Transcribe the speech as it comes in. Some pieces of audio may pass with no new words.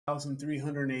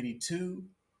4,382,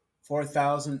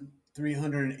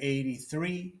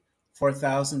 4,383,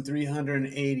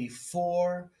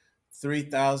 4,384,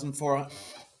 3,400.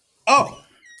 Oh,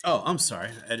 I'm sorry.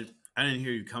 I didn't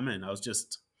hear you come in. I was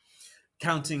just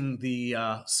counting the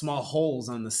small holes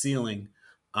on the ceiling.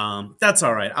 That's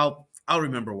all right. I'll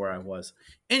remember where I was.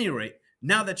 Any rate,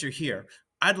 now that you're here,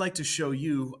 I'd like to show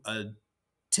you a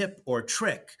tip or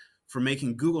trick for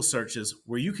making Google searches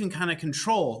where you can kind of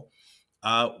control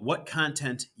what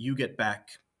content you get back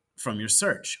from your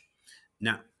search.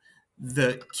 Now,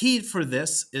 the key for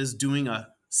this is doing a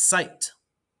site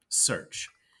search.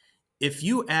 If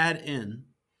you add in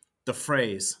the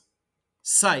phrase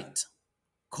site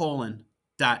colon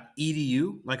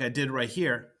 .edu, like I did right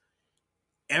here,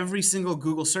 every single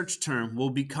Google search term will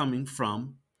be coming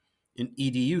from an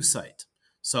edu site.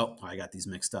 So I got these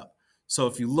mixed up. So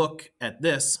if you look at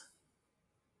this,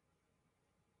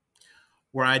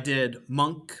 where I did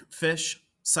monkfish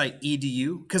site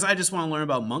edu, because I just want to learn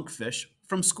about monkfish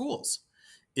from schools.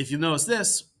 If you notice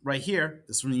this right here,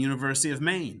 this is from the University of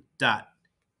Maine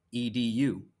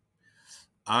 .edu.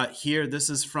 Here, this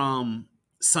is from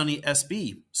Sunny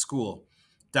SB School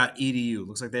 .edu.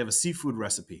 Looks like they have a seafood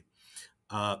recipe.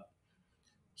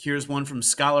 Here's one from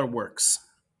ScholarWorks,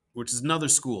 which is another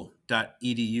school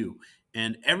 .edu.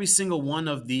 And every single one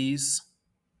of these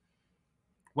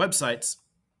websites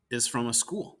is from a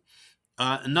school.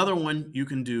 Another one you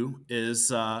can do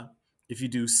is if you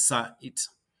do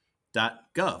site.gov.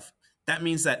 That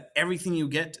means that everything you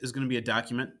get is going to be a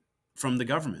document from the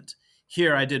government.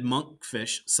 Here I did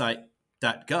monkfish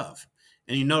site.gov.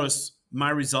 And you notice my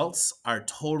results are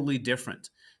totally different.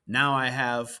 Now I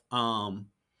have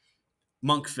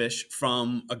monkfish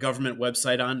from a government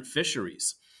website on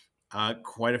fisheries.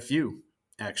 Quite a few,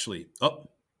 actually. Oh,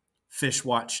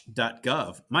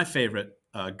 fishwatch.gov, my favorite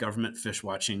government fish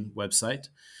watching website.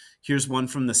 Here's one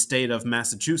from the state of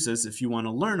Massachusetts if you want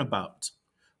to learn about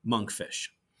monkfish.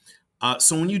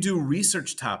 So when you do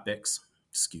research topics,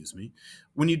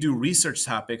 when you do research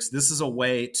topics, this is a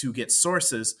way to get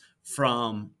sources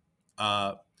from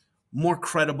more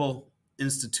credible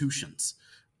institutions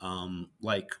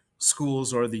like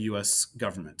schools or the US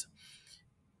government.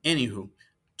 Anywho,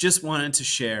 just wanted to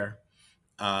share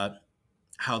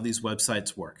how these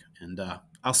websites work. And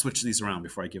I'll switch these around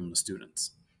before I give them to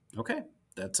students. Okay,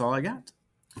 that's all I got.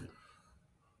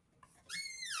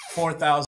 4,000.